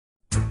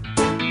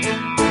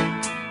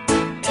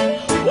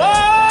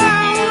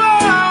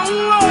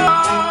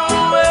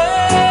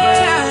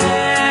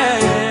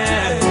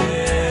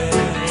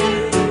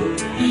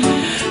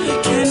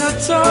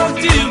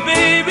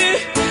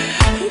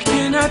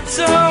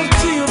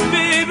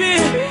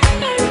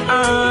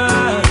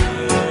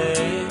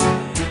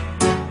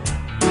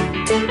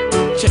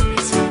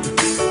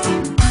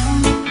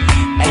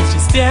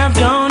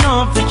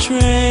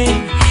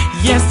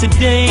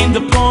yesterday in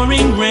the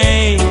pouring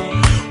rain,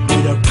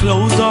 with her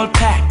clothes all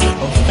packed,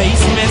 her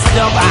face messed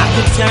up. I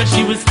could tell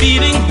she was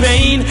feeling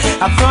pain.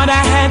 I thought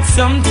I had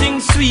something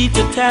sweet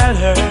to tell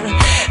her.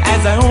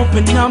 As I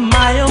opened up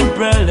my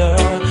umbrella,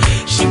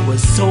 she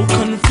was so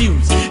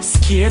confused,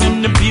 scared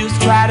and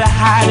abused, tried to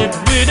hide it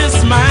with a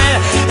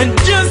smile. And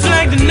just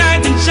like the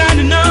knight in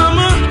shining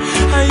armor,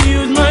 I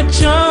used my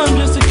charm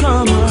just to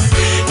calm her,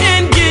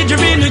 engage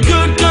her in a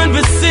good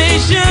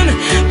conversation,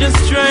 just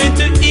trying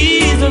to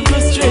ease her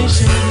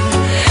frustration.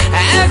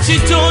 As she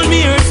told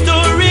me her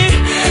story,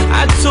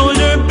 I told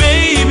her,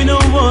 baby,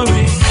 don't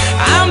worry,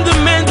 I'm the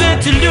man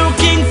that you're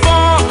looking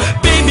for.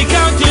 Baby,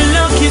 count your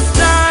lucky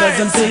stars, 'cause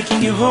I'm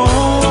taking you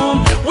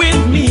home with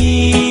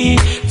me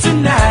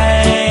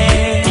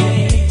tonight.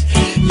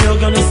 You're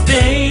gonna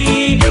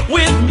stay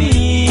with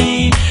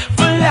me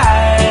for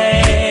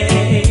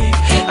life.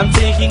 I'm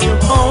taking you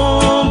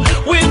home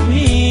with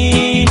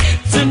me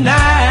tonight,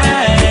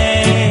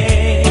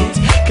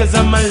 'cause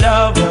I'm a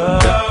lover,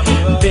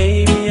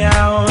 baby,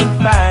 I won't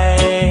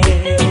fight.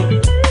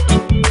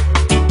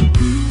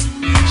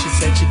 She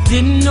said she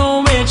didn't know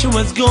where she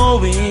was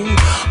going,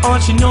 all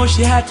she knows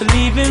she had to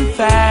leave him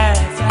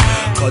fast,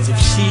 'cause if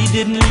she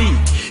didn't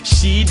leave,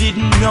 she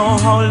didn't know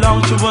how long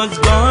she was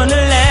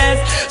gonna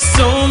last.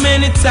 So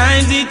many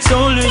times he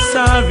told her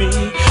sorry,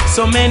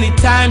 so many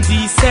times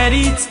he said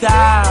he'd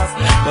stop,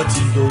 but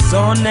he goes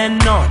on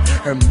and on,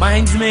 her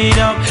mind's made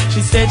up.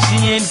 She said she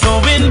ain't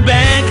going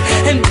back.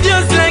 And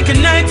just like a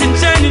knight in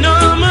shining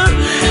armor,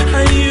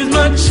 I use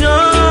my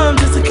charm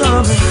just to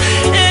calm her,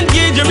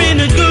 engage her in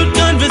a good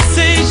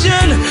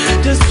conversation,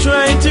 just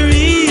trying to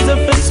ease her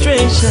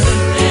frustration.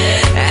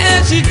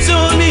 As she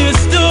told me her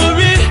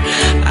story,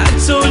 I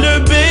told her,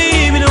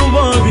 baby, don't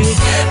worry,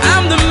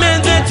 I'm the man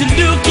that you're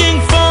looking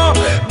for.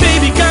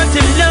 Baby, count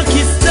your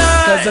lucky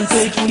stars, 'cause I'm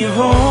taking you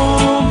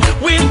home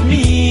with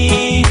me